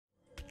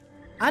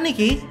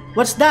Aniki?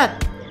 What's that?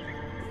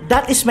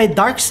 That is my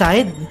dark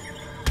side?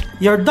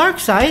 Your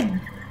dark side?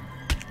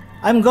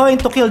 I'm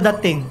going to kill that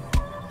thing.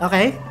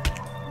 Okay?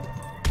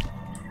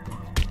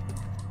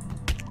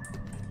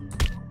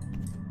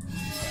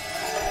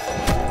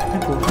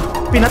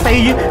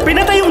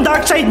 Pinatay yung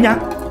dark side niya.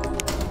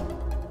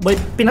 Boy,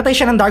 pinatay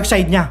siya ng dark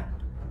side niya.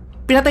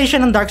 Pinatay siya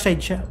ng dark side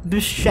siya.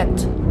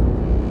 Shit.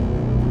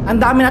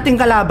 Ang dami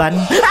nating kalaban.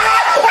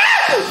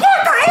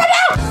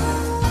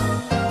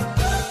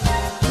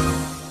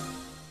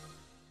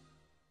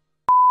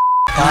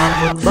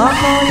 Bakit ba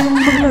kayong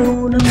maglaro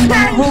ng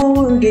mga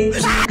horror games?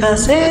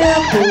 Kasi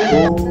ako,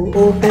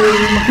 okay,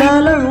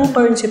 maglalaro pa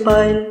rin si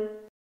Payl.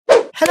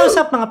 Hello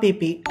sup mga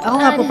pipi. Ako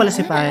nga po pala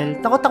si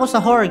Payl. Takot ako sa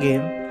horror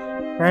game.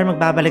 Pero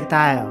magbabalik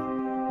tayo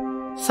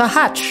sa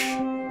hatch.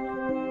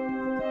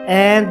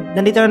 And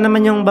nandito na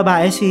naman yung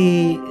babae,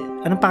 si...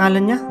 Anong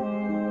pangalan niya?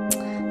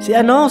 Si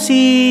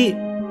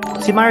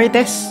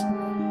Marites.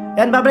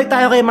 Yan, babalik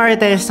tayo kay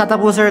Marites.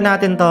 Tatapusin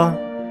natin to.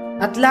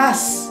 At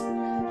last,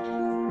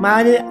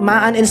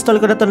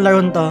 ma-uninstall ko na itong laro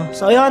to.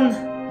 So, ayun.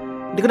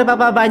 Hindi ko na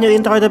papabaan yung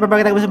intro na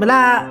papagkita ko sa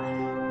bala.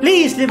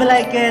 Please, leave a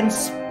like and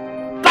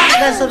smack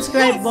the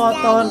subscribe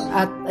button.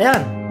 At,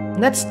 ayun.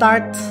 Let's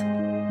start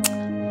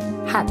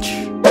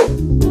hatch.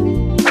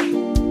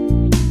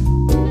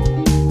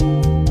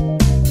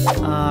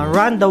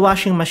 Run the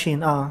washing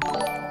machine. Oh.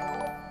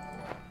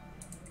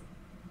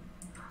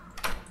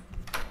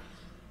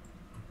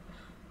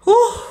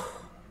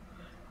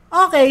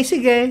 Okay,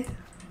 sige.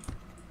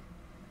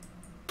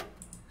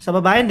 Sa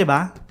baba yan, di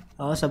ba?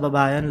 Oo, sa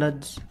baba yan,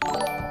 lads.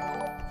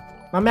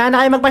 Mamaya na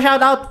kayo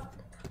magpa-shoutout.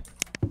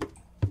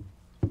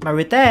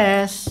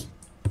 Marites.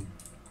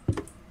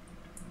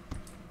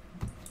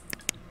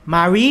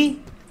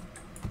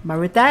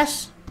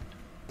 Marites.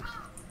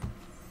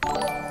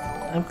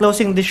 I'm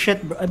closing this shit,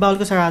 bro. Ay, bawal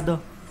ko sarado.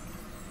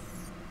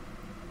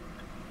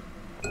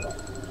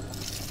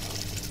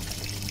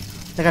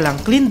 Teka lang,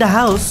 clean the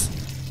house.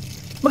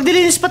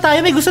 Magdilinis pa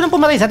tayo. May gusto nang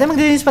pumatay sa atin.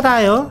 Magdilinis pa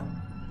tayo.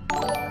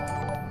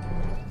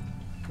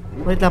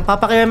 Wait lang,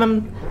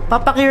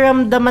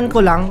 papakiramdaman ko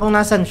lang kung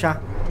nasan siya.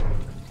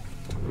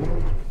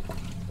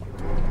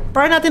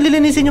 Para natin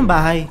lilinisin yung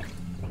bahay.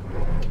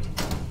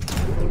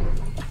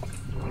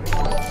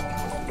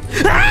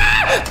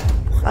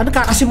 Ah! Ano,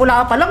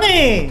 kakasimula pa lang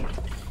eh.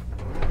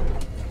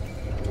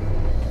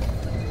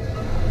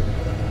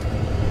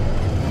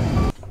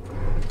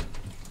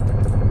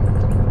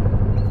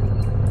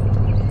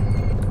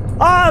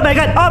 Oh my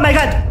god! Oh my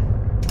god!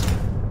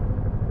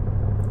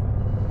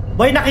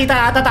 Boy,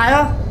 nakita ata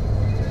tayo?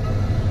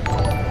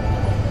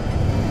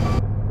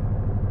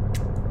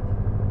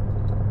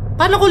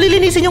 Paano ko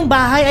lilinisin yung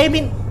bahay? I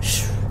mean...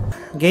 Shh.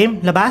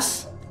 Game?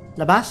 Labas?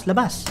 Labas?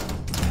 Labas.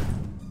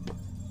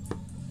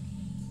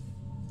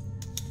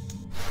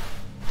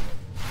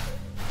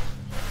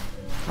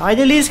 Okay,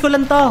 nilinis ko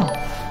lang to.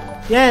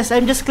 Yes,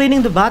 I'm just cleaning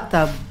the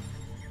bathtub.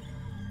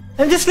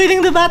 I'm just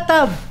cleaning the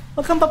bathtub.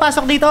 Huwag kang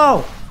papasok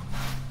dito.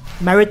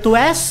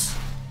 Marites?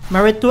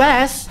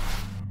 Marites?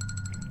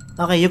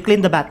 Okay, you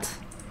clean the bath.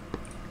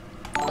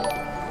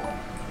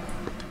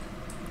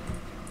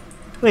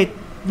 Wait,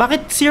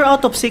 bakit 0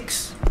 out of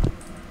 6?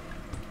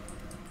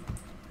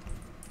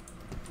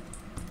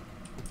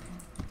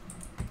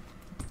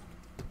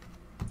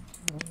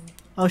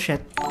 Oh shit.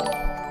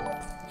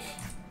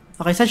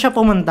 Okay, saan siya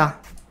pumunta?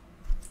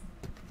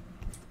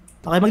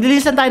 Okay,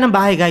 maglilinis lang tayo ng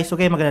bahay, guys.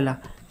 Okay,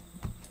 maglala.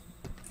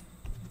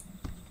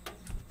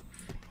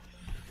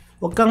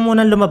 Huwag kang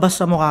munang lumabas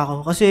sa mukha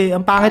ko kasi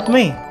ang pangit mo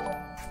eh.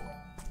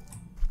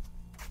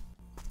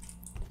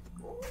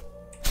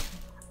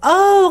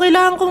 Oh,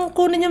 kailangan kong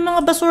kunin yung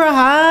mga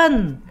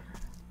basurahan.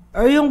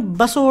 Or yung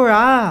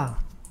basura.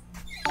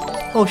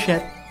 Oh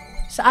shit.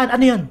 Saan?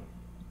 Ano yun?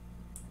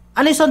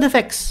 Ano yung sound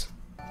effects?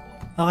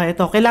 Okay,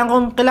 ito.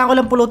 Kailangan ko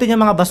lang pulutin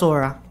yung mga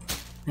basura.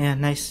 Ayan,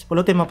 nice.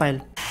 Pulutin mo, Payl.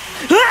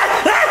 Ah!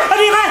 Ah!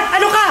 Ano ka?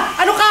 Ano ka?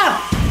 Ano ka?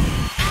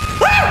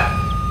 Ah!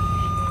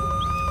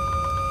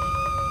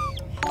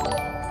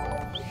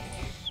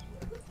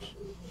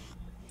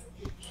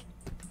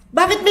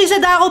 Bakit may isa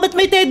dako? Ba't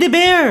may teddy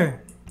bear?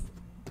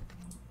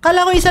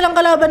 Kala ko isa lang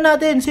kalaban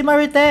natin, si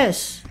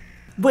Marites.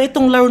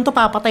 Itong laron to,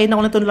 papatayin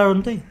ako na itong laron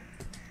to eh.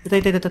 Ito.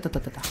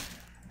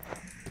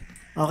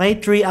 Okay,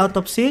 3 out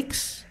of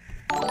 6.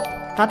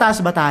 Tataas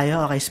ba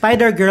tayo? Okay,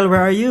 Spider Girl,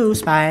 where are you?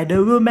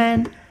 Spider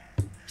Woman.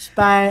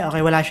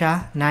 Okay, wala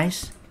siya.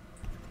 Nice.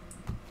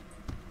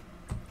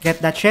 Get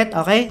that shit,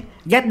 okay?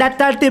 Get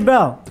that 30,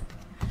 bro.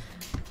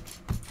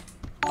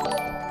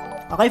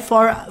 Okay,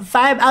 5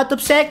 out of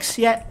 6.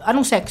 Yeah.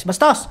 Anong 6?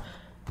 Bastos.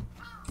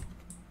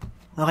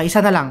 Okay,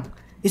 isa na lang.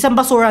 Isang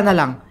basura na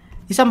lang.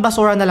 Isang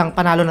basura na lang.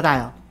 Panalo na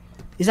tayo.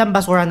 Isang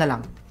basura na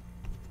lang.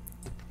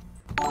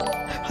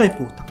 Ay,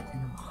 putang.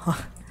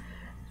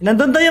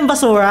 Nandun daw yung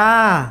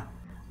basura.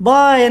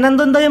 Boy,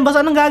 nandun daw yung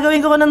basura. Anong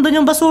gagawin ko kung nandun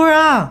yung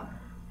basura?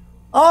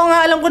 Oo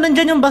nga, alam ko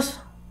nandyan yung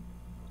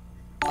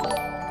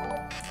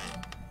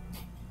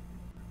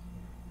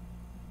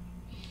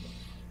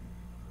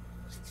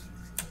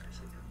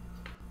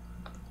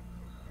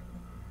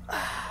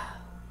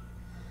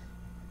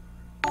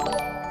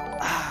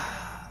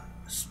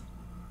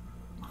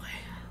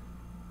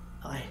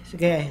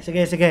Sige,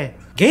 sige, sige.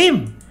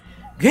 Game!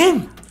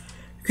 Game!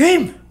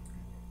 Game!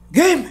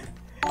 Game!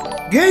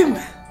 Game!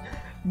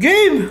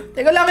 Game!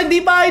 Teka lang,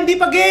 hindi pa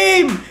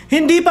game!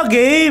 Hindi pa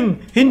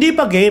game! Hindi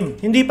pa game!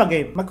 Hindi pa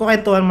game.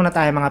 Magkukwentuhan muna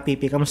tayo mga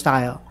pipi. Kamusta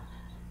kayo?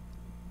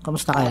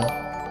 Kamusta kayo?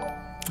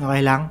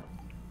 Okay lang?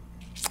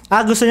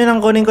 Gusto nyo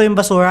nang kunin ko yung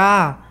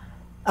basura.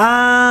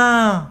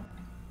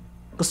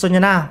 Gusto nyo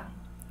na.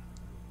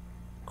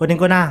 Kunin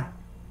ko na.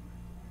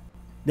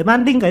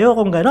 Demanding kayo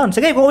kung ganon.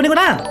 Sige, kukunin ko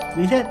na.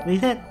 Reset,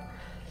 reset.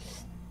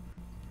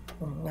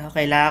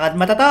 Okay, lakad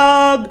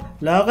matatag.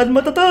 Lakad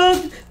matatag.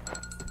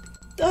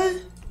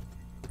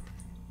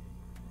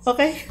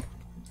 Okay.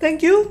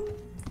 Thank you.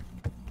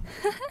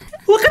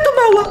 Huwag ka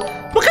tumawa.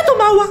 Huwag ka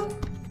tumawa.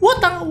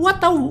 What?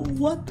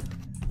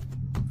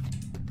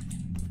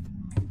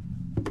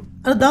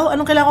 Ano daw?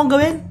 Anong kailangan kong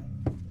gawin?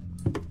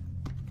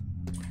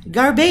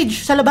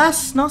 Garbage. Sa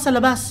labas, no? Sa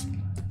labas.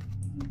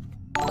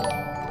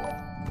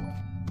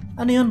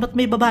 Ano yun? Ba't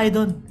may babae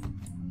doon?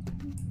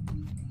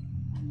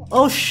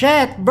 Oh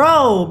shit!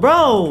 Bro!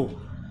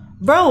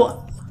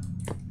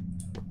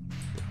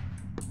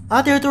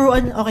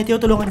 Tinuturuan. Okay,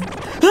 tinutulungan.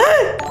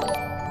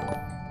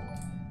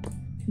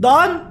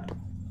 Doon?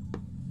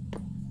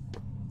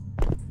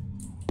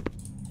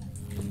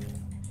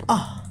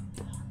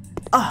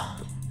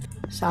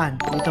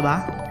 Saan? Dito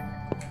ba?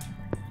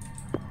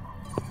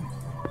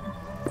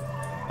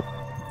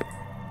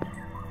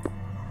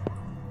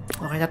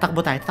 Okay,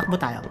 tatakbo tayo.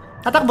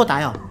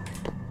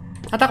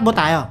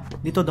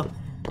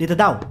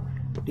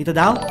 Dito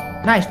daw.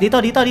 Nice. Dito.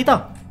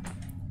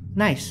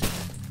 Nice.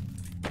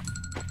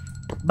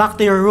 Back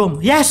to your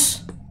room.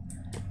 Yes!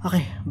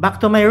 Okay,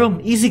 back to my room.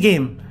 Easy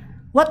game.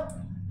 What?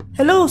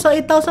 Hello sa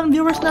 8,000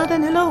 viewers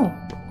natin. Hello.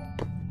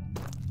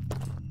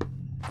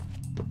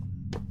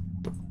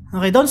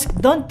 Okay,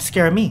 don't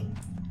scare me.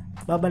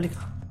 Babalik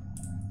ko.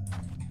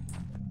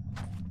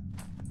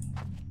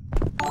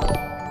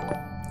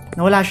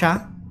 Nawala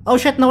siya? Oh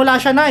shit, nawala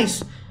siya.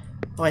 Nice.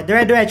 Okay,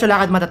 diretso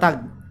lakad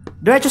matatag.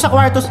 Diretso sa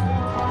kwartos.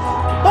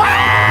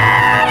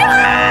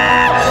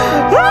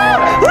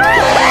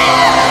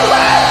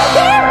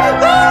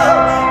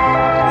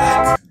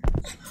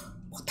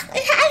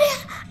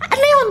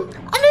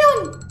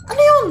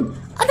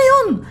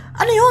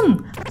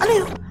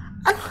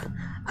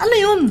 Ano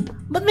yun?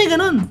 Ba't may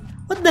ganun?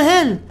 What the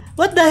hell?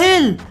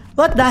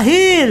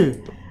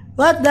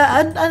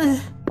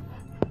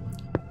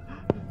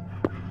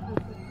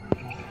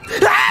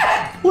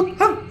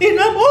 Putang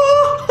ina mo!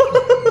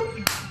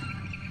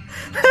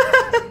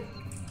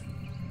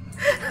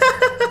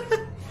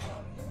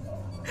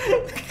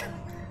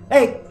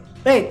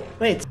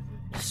 Wait.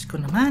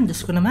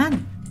 Diyos ko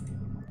naman.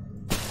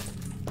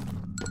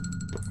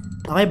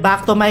 Okay,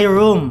 back to my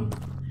room.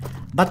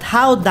 But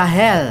how the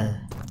hell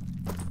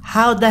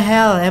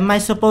am I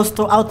supposed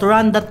to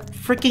outrun that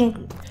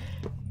freaking...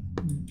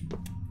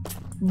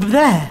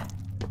 Bleh!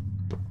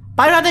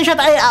 Paano natin siya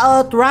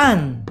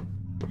outrun?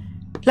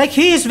 Like,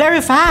 he is very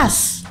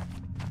fast.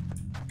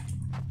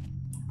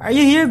 Are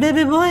you here,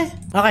 baby boy?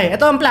 Okay,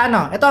 ito ang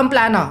plano,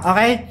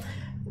 okay?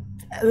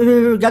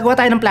 Gagawa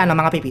tayo ng plano,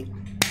 mga pipi.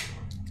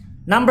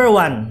 Number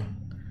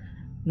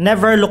 1,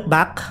 never look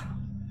back.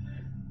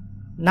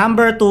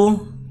 Number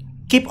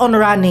 2, keep on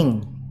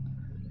running.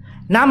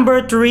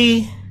 Number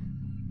 3,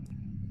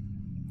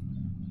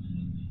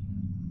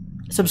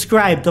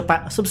 subscribe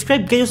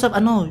kayo sa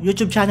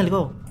YouTube channel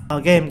ko.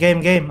 Oh, game, okay?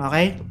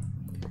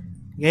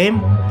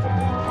 Game.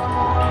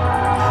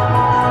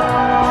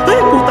 Ay,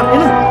 putang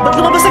ina. Ba't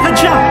lumabas agad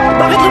siya?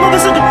 Bakit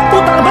lumabas agad?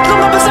 Putang, ba't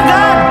lumabas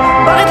agad?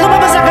 Bakit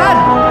lumabas agad?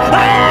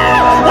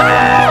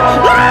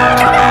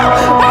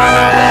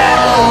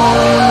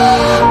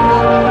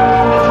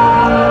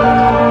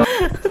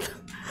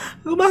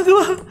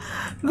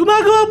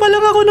 Gumagawa pa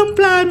lang ako ng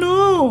plano.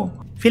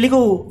 Feeling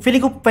ko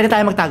pwede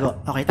tayo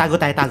magtago. Okay, tago.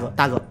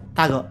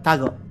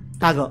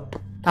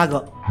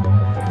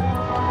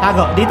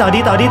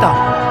 Dito.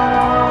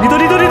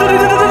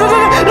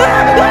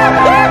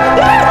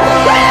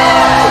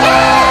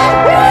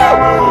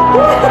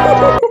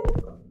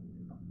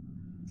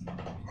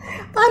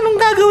 Anong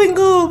gagawin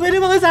ko? Pwede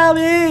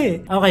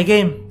makasabi. Okay,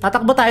 game.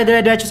 Tatakbo tayo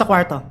dire-diretso sa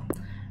kwarto.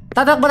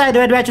 Takbo.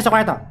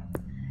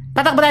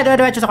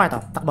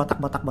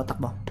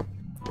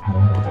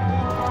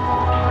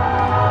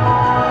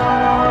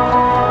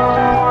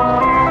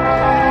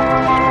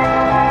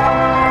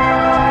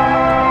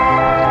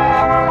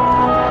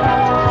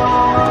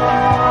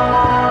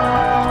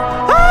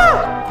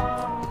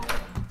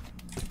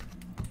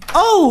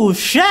 Oh,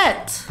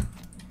 shit!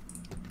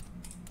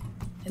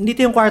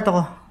 Dito yung kwarto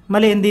ko.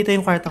 Mali, dito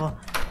yung kwarto ko.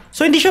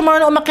 So, hindi siya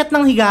marunong umakyat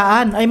ng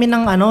higaan. I mean,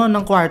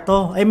 ng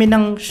kwarto. I mean,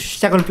 ng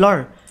second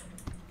floor.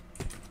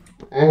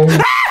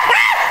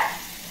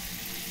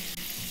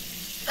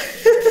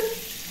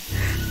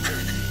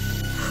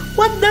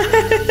 What the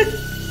hell?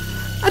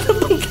 Ano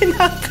bang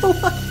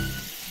ginagawa?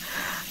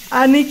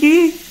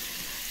 Aniki?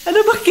 Ano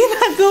bang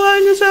ginagawa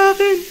niyo sa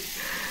akin?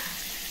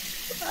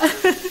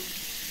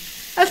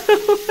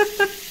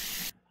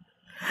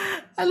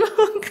 Ano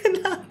bang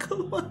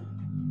ginagawa?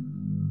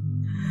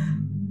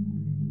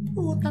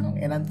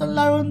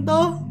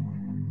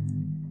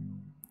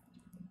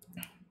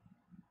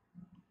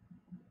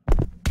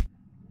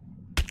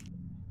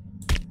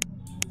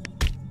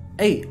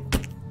 Ay!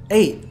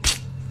 Ay!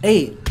 Ay!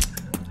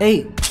 Ay!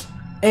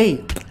 Ay!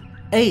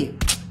 Ay!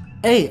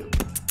 Ay!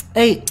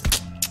 Ay!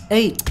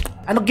 Ay!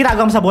 Anong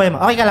ginagawa mo sa buhay mo?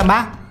 Okay ka lang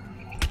ba?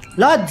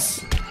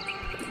 Lods!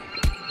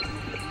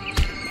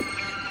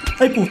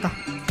 Ay puta!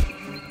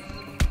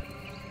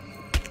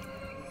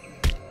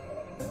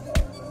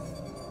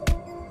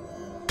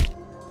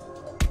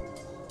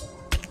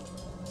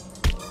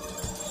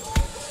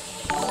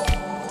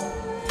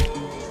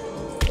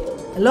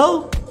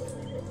 Hello?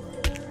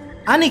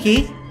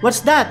 Aniki?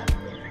 What's that?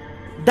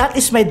 That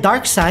is my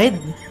dark side?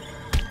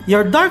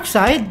 Your dark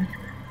side?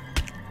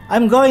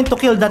 I'm going to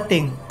kill that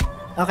thing.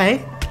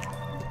 Okay?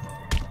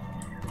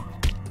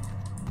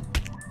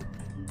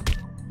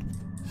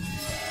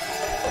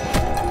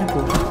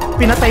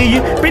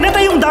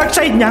 Pinatay yung dark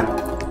side niya.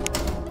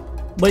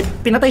 Boy,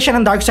 pinatay siya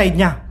ng dark side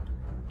niya.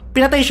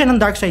 Pinatay siya ng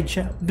dark side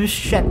siya.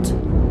 Shit.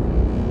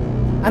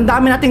 Ang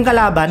dami nating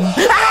kalaban.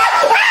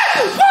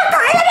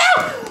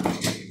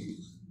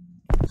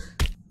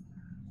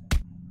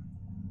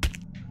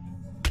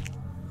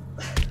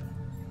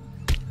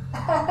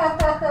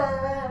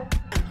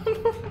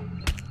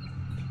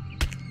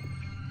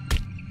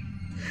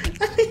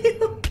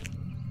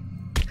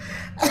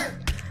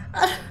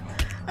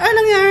 Ano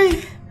nangyari?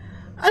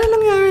 Ano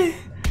nangyari?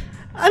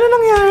 Ano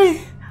nangyari?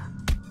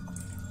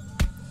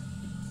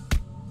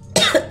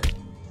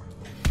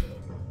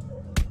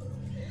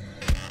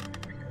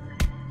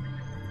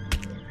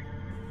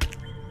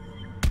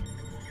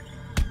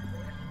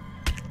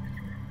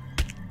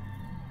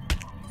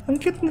 Ang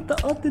cute na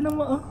tao. Tinan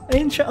mo, oh.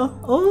 Ayun siya, oh.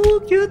 Oh,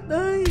 cute,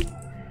 ay.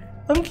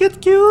 Ang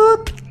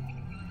cute.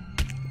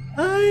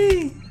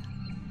 Ay.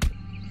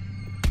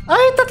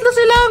 Ay, tatlo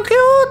sila. Ang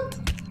cute.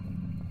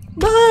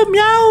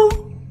 Meow.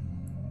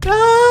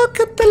 Ah,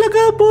 cute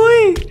talaga,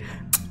 boy.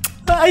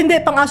 Ay, hindi.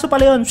 Pang-aso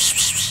pala yun.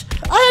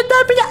 Ay, ang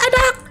dami niya,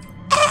 anak.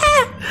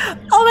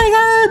 Oh my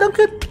God. Ang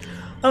cute.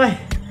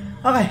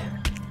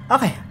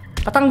 Okay.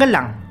 Patanggal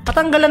lang.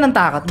 Patanggalan ng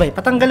takot, boy.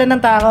 Patanggalan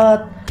ng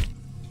takot.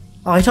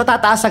 Okay, so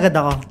tataas agad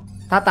ako.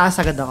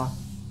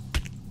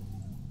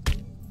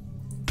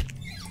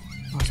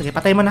 Oh, sige,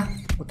 patay mo na.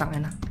 Utang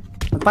ina.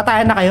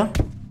 Magpatayan na kayo.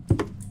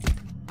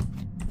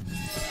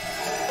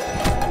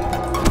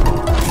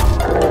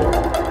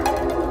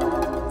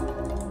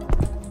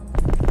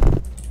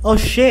 Oh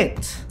shit.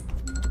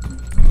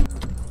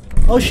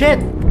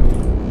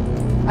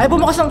 Ay,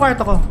 bumukas ang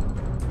kwarto ko.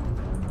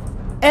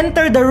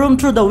 Enter the room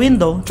through the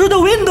window. Through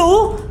the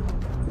window?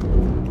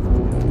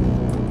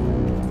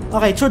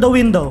 Okay, through the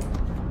window.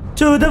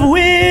 To the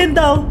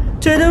window.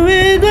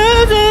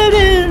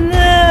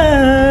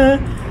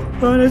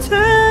 Gonna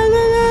take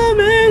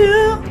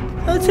it,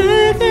 I'll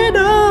take it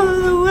all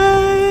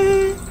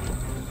away.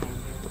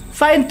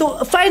 Find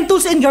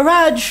tools in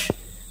garage.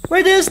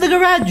 Where is the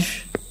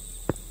garage?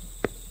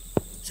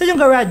 Saan yung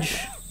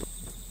garage?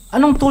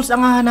 Anong tools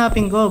ang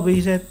hahanapin ko,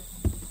 Biset?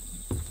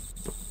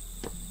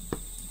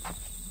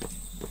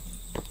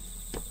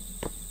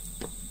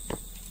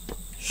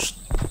 Shh.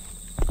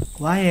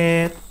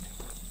 Quiet.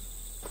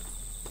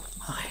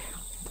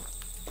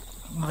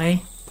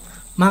 Okay.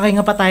 Makahinga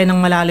pa tayo ng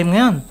malalim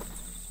ngayon.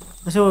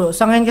 Kasi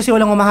sa ngayon kasi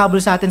walang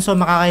umahabol sa atin, so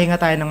makakahinga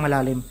tayo ng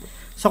malalim.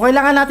 So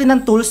kailangan natin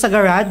ng tools sa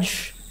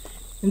garage.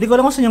 Hindi ko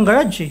alam kung saan yung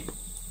garage eh.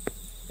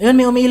 Ayun,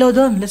 may umiilaw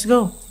doon. Let's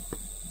go.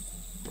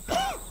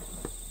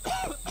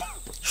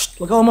 Shh,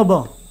 wag ka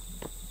umabo.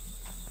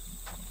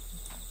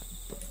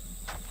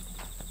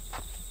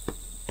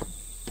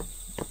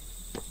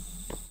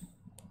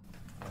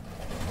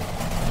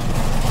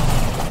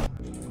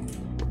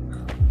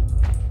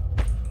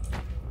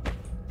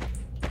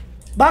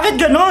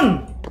 Bakit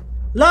ganun?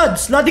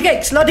 Lods, Lodi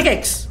Cakes!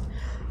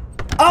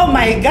 Oh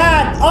my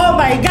God!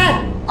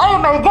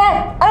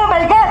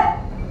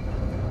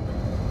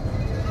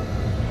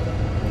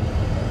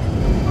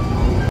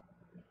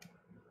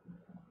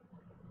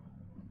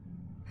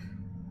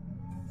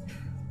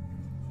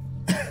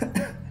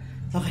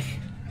 Okay.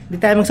 Hindi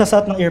tayo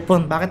magsasuot ng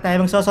earphone. Bakit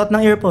tayo magsasuot ng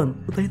earphone?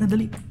 Putay na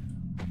dali.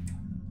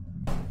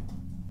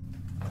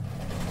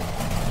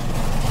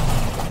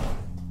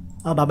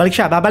 Oh, babalik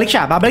siya.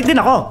 Babalik din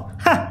ako.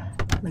 Ha!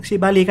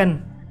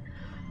 Nagsibalikan.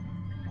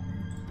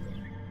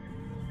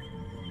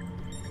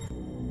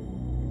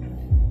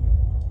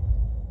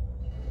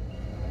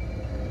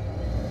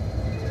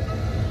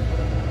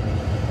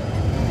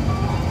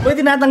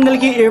 Pwede natanggal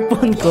ko yung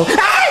earphone ko.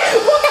 Ay!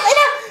 Putang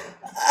ina!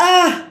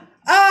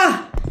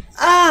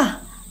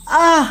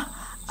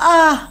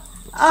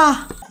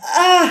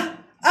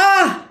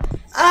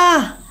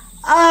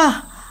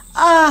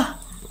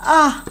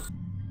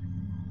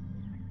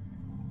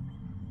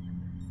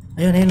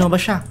 Ayun, lumabas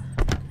siya.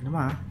 Ano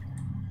ba?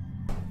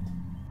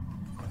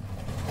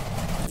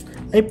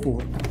 Ay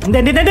po.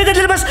 Hindi,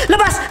 labas!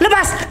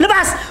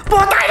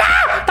 Putay na!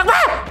 Takbo!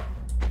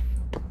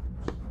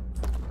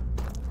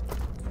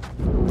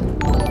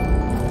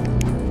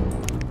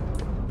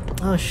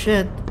 Oh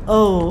shit.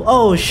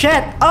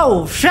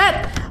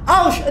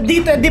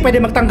 Dito, hindi pwede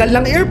magtanggal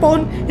ng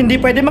earphone.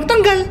 Hindi pwede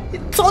magtanggal.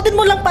 Suotin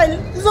mo lang,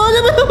 Payl.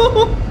 Suotin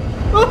mo.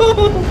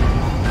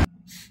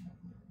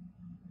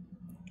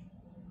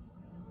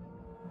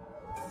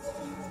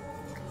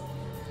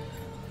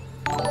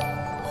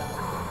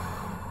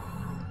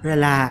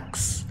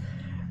 Relax.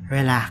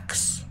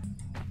 Relax.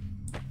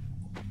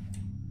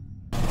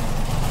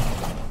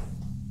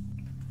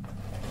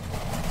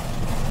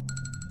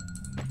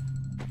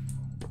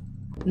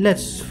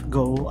 Let's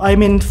go. I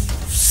mean,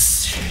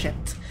 shit.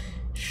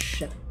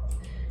 Shit.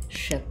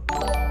 Shit.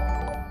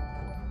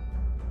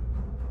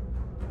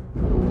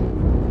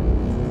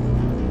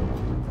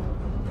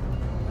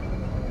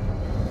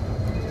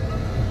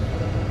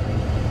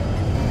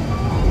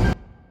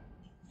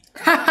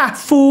 Haha,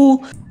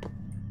 fool!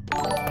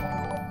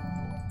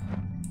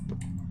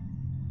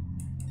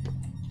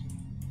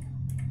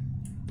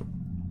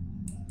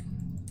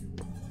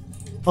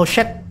 Oh,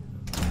 shit.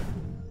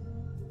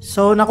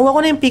 So, nakuha ko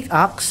na yung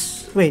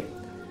pickaxe. Wait.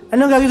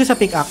 Anong gagawin ko sa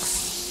pickaxe?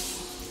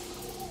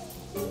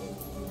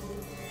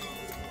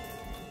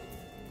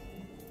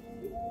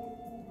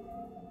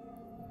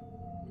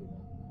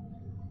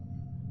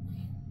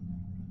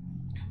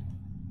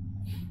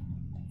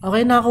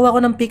 Okay, nakakuha ko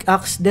ng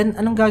pickaxe. Then,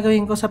 anong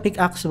gagawin ko sa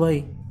pickaxe,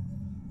 boy?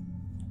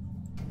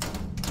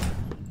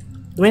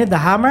 Do I need the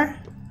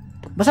hammer?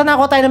 Basta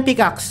nakakuha tayo ng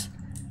pickaxe.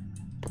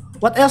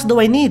 What else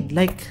do I need?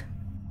 Like,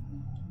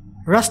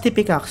 rusty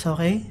pickaxe,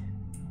 okay?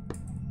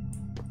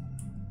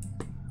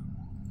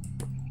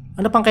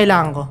 Ano pang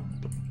kailangan ko?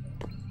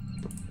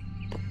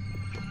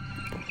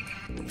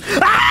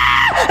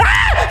 Ah!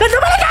 Ah!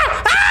 Nandun ka!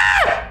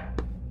 Ah!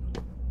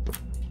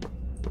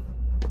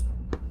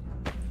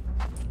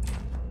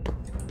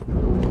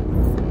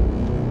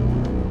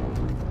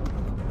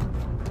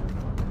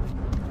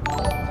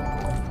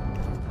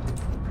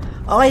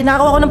 Okay,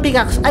 nakakuha ko ng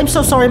pickaxe. I'm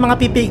so sorry mga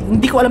pipi.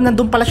 Hindi ko alam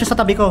nandun pala siya sa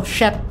tabi ko.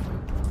 Shit.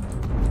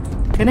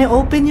 Can I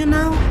open you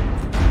now?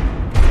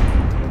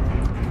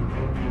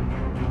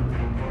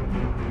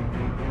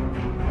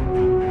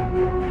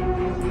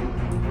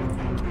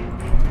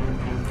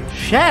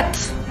 Shit!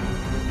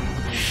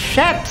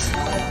 Shit!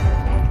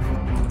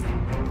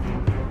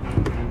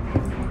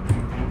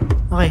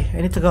 Okay, I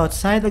need to go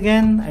outside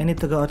again. I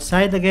need to go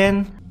outside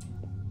again.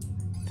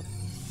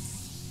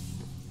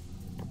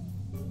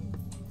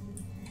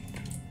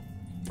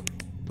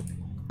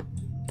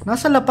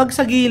 Nasa lapag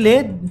sa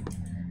gilid.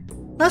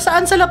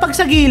 Nasaan sa lapag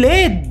sa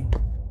gilid?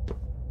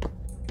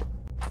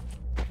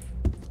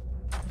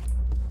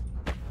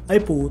 Ay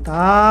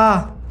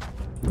puta.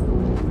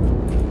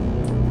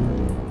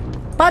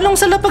 Paano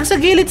sa lapag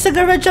sa gilid sa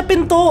garage sa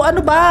pinto?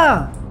 Ano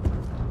ba?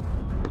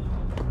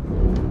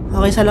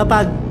 Okay, sa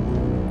lapag.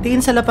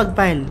 Tingin sa lapag,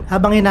 Payl.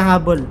 Habang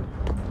hinahabol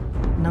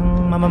ng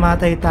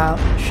mamamatay tao.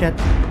 Shit.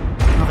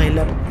 Okay,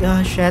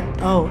 shit.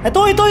 Oh.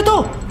 Ito!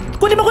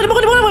 Kunin mo!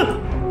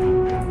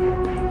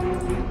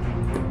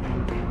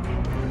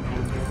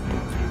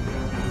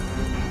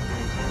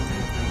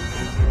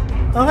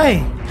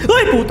 Okay.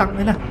 Uy, putang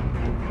ina.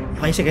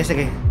 Okay,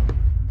 sige.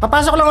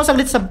 Papasok lang ako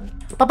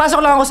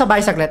sa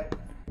bahay saglit.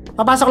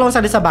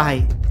 Sa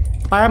bahay.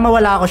 Para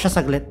mawala ako siya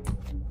saglit.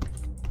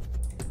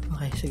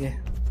 Okay, sige.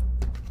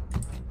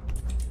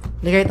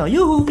 Ligay ito.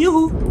 Yuhu.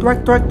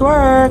 Twerk.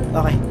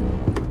 Okay.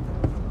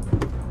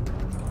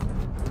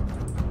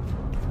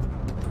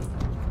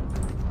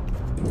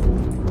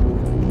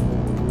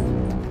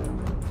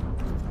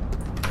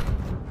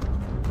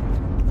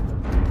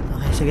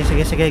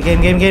 Okay, sige.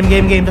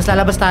 Game. Tapos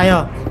lalabas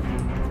tayo.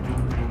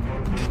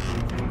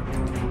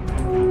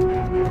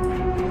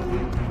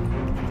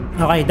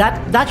 Okay,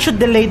 that should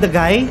delay the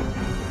guy.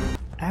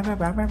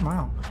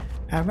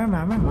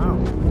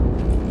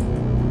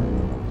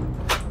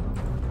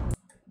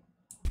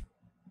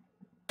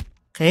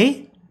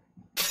 Okay.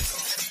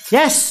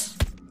 Yes!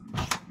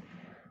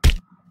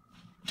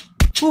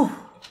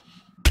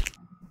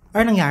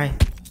 Ano nangyari?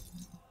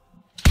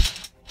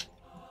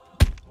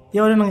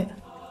 Ano nangyari?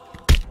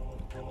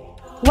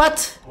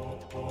 What?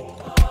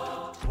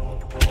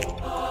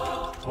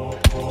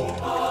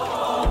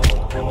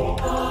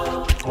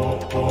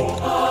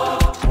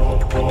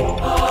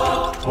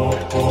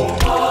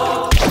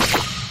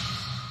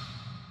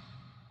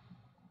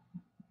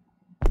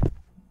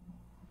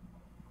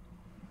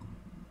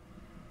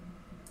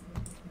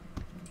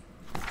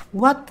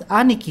 What?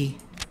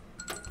 Aniki?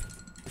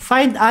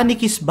 Find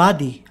Aniki's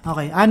body.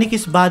 Okay,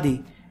 Aniki's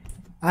body.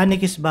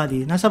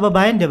 Nasa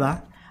baba yan, di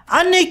ba?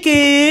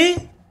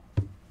 Aniki!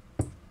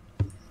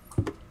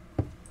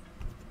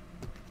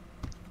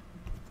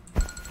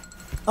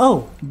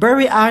 Oh,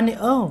 bury Annie.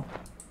 Oh.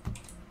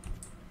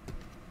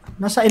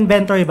 Nasa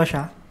inventory ba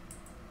siya?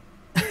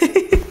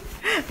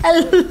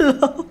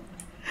 Hello.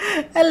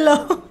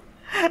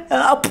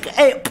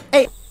 Hey.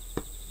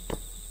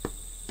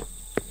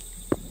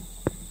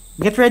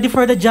 Get ready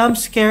for the jump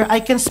scare.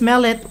 I can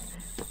smell it.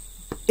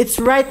 It's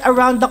right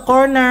around the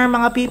corner,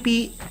 mga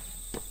pipi.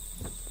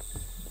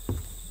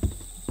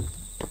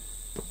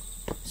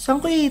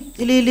 Saan ko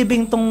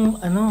ililibing tong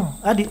ano?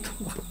 Dito.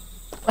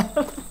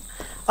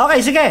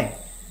 Okay, sige.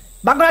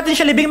 Bago natin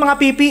siya libing, mga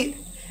pipi,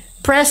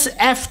 press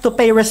F to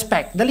pay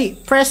respect. Dali.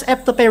 Press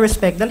F to pay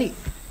respect. Dali.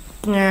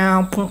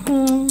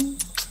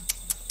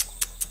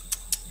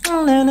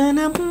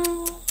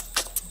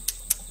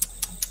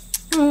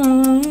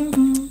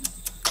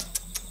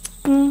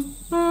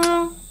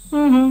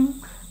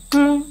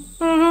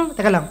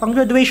 Teka lang, pang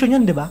graduation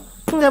yun, di ba?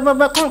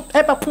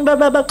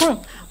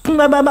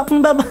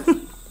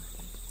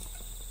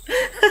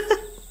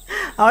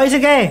 Okay,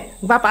 sige.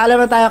 Magpapaalam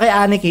na tayo kay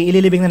Aniki.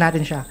 Ililibing na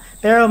natin siya.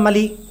 Pero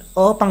mali.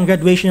 Oo, pang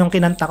graduation yung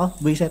kinanta ko.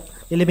 Buiset.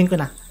 Ilibing ko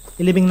na.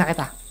 Ilibing na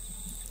kita.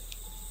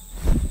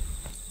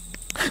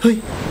 Hoy!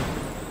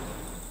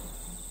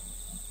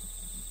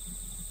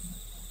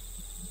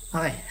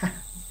 Okay.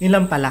 Yun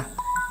lang pala.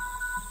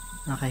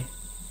 Okay.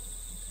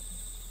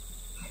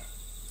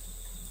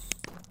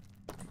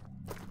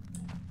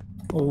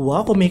 Oh,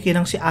 wow.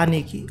 Kumikinang si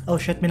Aniki. Oh,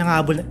 shit. May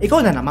nangahabol na. Ikaw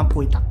na naman,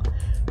 puwita.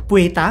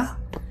 Puwita?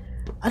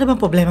 Ano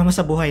bang problema mo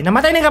sa buhay?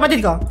 Namatay na yung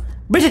kapatid ko?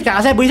 Buisit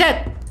ka kasi,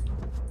 buisit!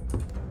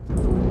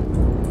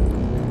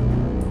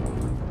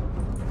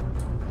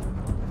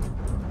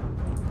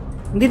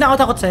 Hindi na ako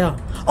takot sa'yo.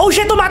 Oh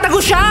shit!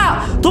 Tumatagos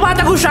siya!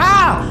 Tumatagos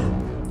siya!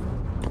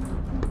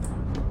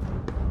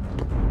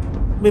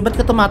 Wait, ba't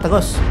ka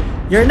tumatagos?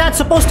 You're not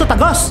supposed to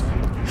tagos!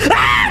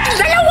 Ah!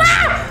 Dalawa!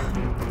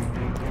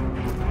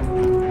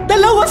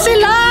 Dalawa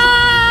sila!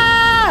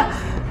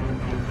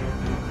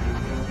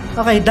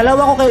 Okay,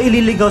 dalawa ko kayo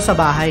ililigaw sa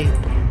bahay.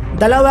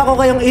 Dalawa ko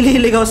kayong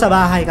ililigaw sa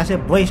bahay kasi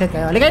boy, shit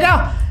kayo. Ligay dito!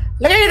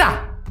 Ligay dito!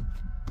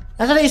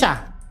 Nasaan na isa?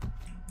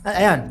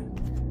 Ayan.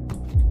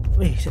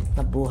 Uy, shit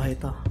na buhay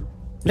to.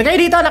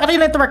 Ligay dito! Nakatingin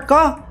na yung twerk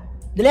ko!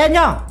 Dalihan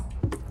nyo!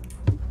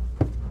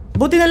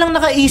 Buti na lang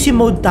naka-easy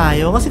mode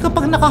tayo kasi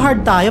kapag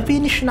naka-hard tayo,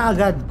 finish na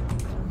agad.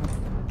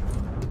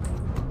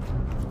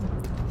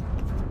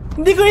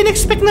 Hindi ko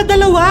in-expect na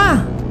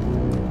dalawa!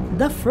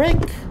 The frick?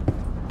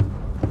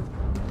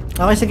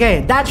 Okay,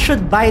 sige. That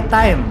should buy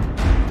time.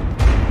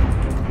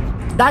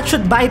 That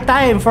should buy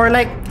time for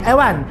like,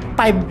 ewan,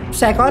 5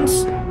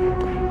 seconds?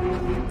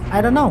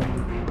 I don't know.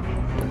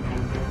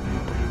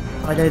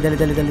 Okay, dali.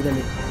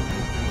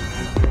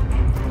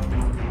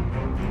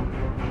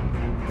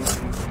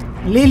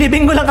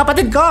 Nililibing ko lang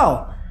kapatid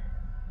ko!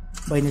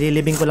 Boy,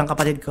 nililibing ko lang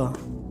kapatid ko.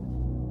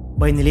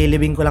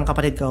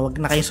 Huwag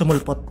na kayong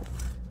sumulpot.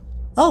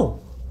 Oh!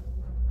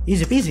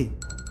 Easy peasy.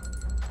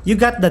 You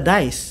got the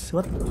dice.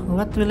 What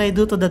will I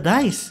do to the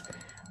dice?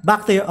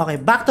 Back to your... Okay,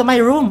 back to my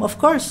room,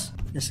 of course.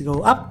 Let's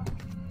go up.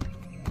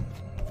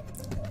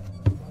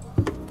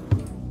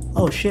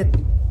 Oh, shit.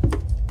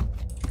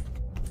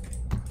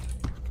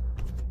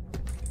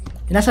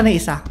 Nasaan na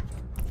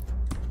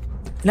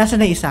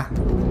isa?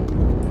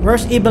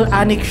 Where's evil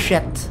Anik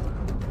shit?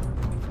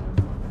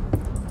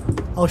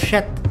 Oh,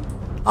 shit.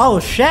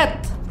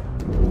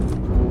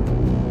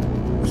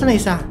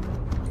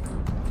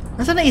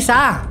 Nasaan na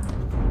isa?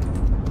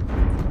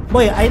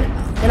 Boy,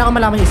 kailangan ko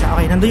malaman yung isa.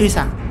 Okay, nandun yung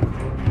isa.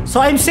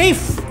 So, I'm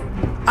safe.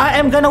 I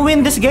am gonna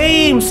win this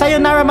game.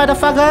 Sayonara,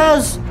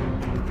 motherfuckers.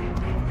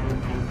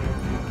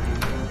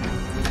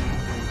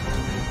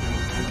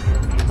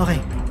 Okay.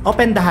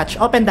 Open the hatch.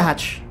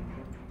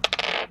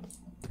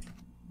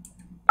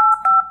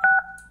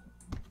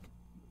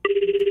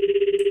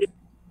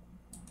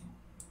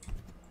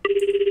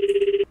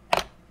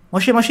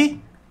 Moshi?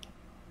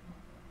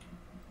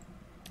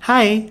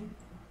 Hi.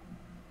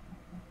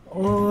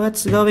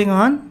 What's going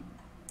on?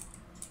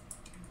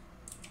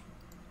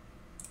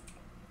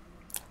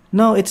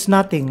 No, it's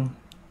nothing.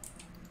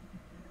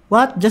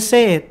 What? Just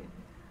say it.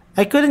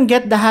 I couldn't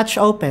get the hatch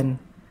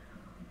open.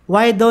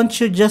 Why don't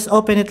you just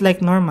open it like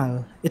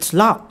normal? It's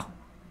locked.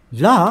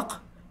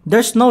 Lock?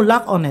 There's no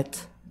lock on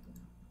it.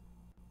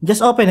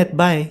 Just open it,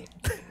 bye.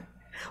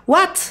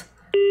 What?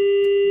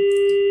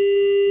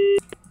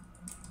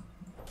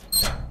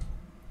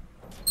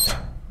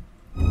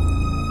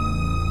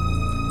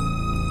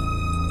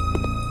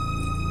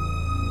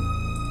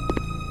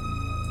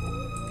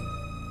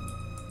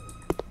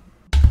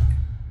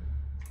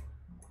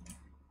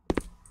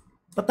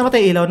 Ba't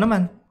namatay ilaw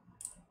naman?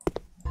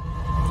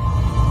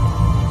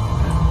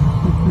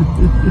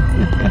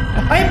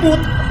 Ay,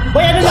 put!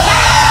 Boy, ano na?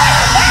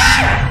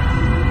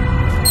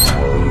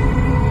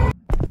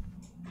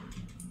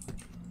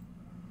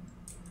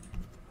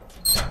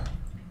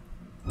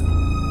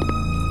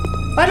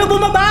 Paano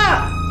bumaba?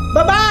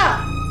 Baba!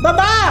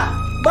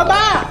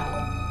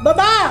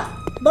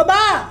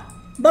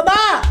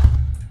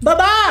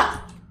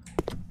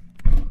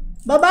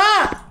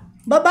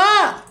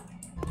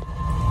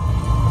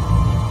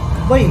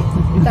 Boy,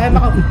 hindi tayo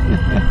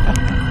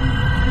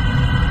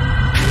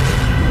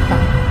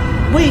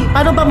Boy,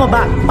 paano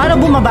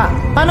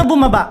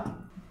bumaba?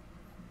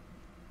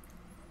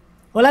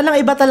 Wala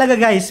nang iba talaga,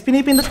 guys.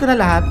 Pinipindot ko na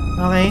lahat.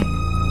 Okay?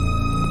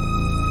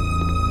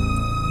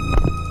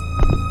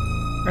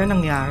 Ano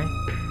nangyari?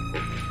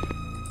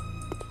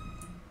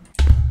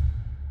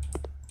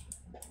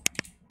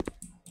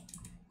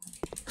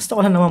 Gusto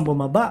ko lang naman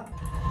bumaba.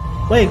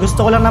 Boy,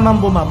 gusto ko lang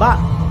naman bumaba.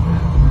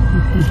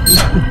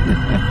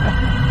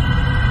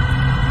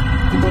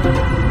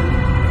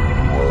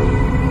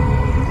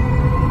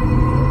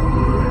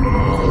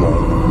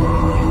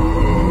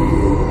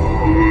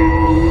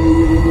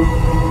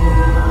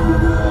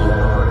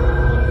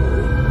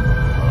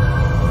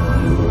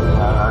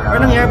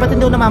 Ano nangyari? Ba't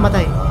hindi ako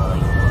namamatay?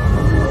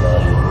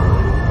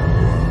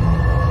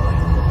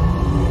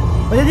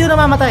 Ba't hindi ako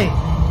namamatay?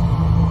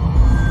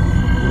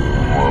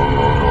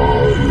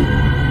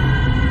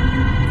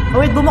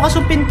 bumukas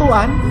yung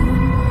pintuan.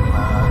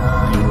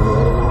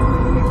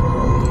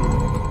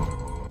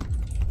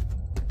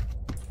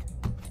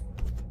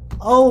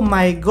 Oh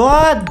my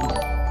God!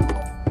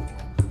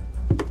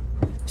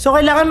 So,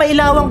 kailangan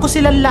mailawan ko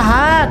silang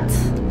lahat.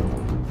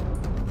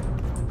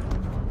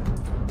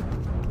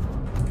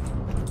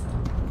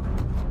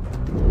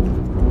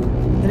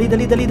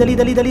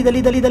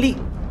 Dali.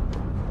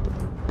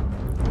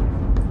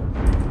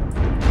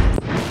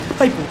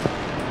 Ay, puta.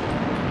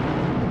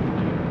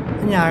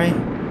 Nangyari?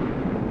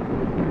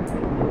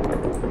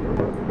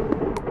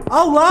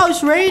 Oh, wow!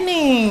 It's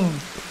raining!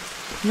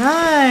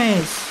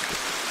 Nice!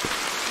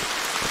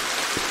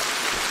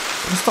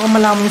 Gusto ko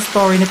malaman yung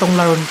story nitong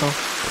laron to.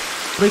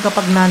 Bro,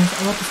 kapag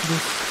what is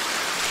this?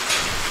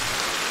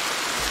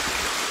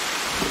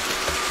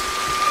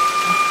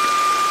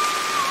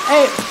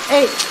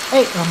 Hey!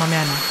 Oh,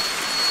 mamaya na.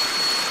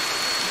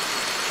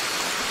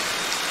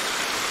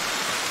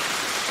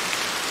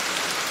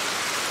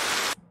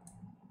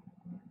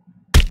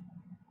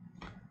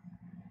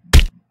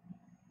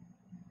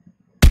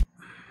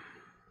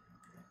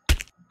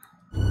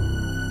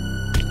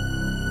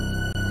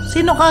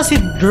 Sino kasi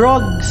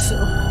drugs?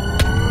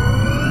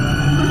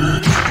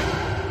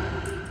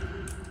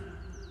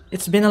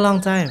 It's been a long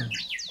time.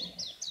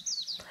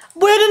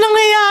 Boy, ano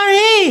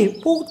nangyayari?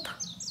 Puta.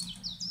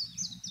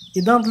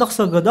 You don't look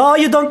so good. Oh,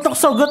 you don't look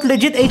so good.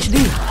 Legit HD.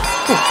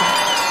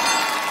 Puta.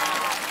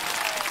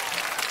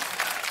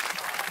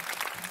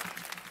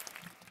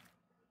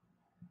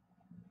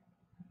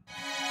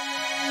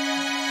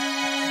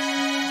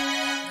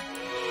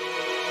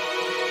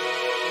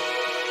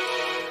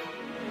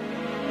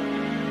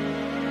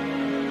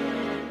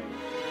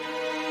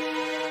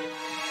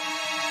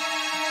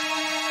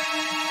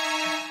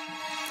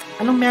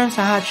 Anong meron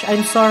sa hatch?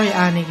 I'm sorry,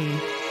 Aniki.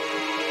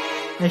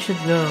 I should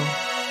go.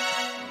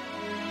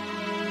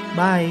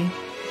 Bye.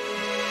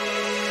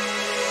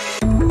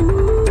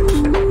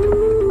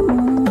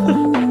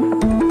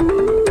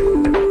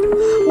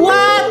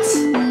 What?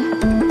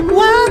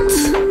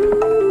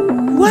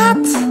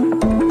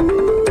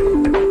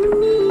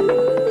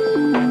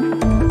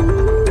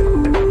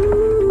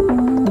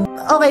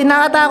 Okay,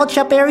 nakatakot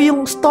siya pero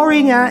yung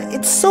story niya,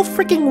 it's so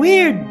freaking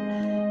weird.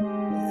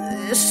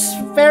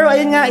 Pero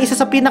ayun nga, isa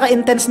sa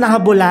pinaka-intense na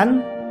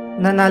habulan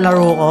na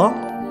nalaro ko.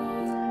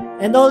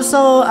 And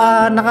also,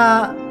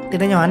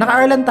 tignan nyo ha,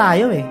 naka-R lang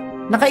tayo eh.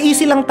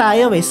 Naka-easy lang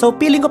tayo eh. So,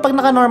 feeling ko pag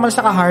naka-normal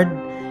sa ka-hard,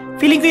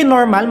 feeling ko yung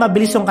normal,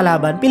 mabilis yung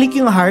kalaban. Feeling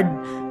ko yung hard,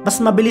 mas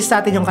mabilis sa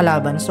atin yung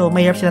kalaban. So,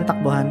 mahirap silang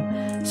takbuhan.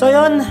 So,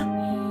 yun,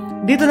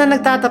 dito na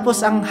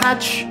nagtatapos ang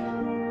hatch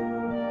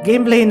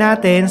gameplay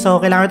natin. So,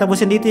 kailangan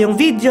tapusin dito yung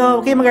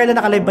video. Okay, mag-arla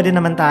naka-live pa din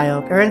naman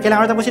tayo. Pero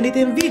kailangan tapusin dito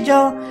yung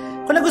video.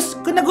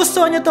 Kung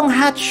nagustuhan nyo tong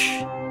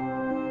hatch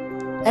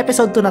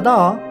episode 2 na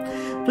to,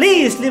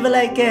 please leave a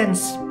like and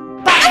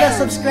smack the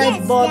subscribe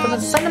button.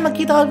 Sana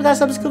magkita ko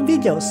sa subscribe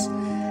videos.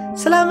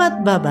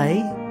 Salamat,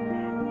 bye-bye.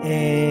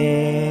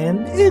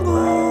 And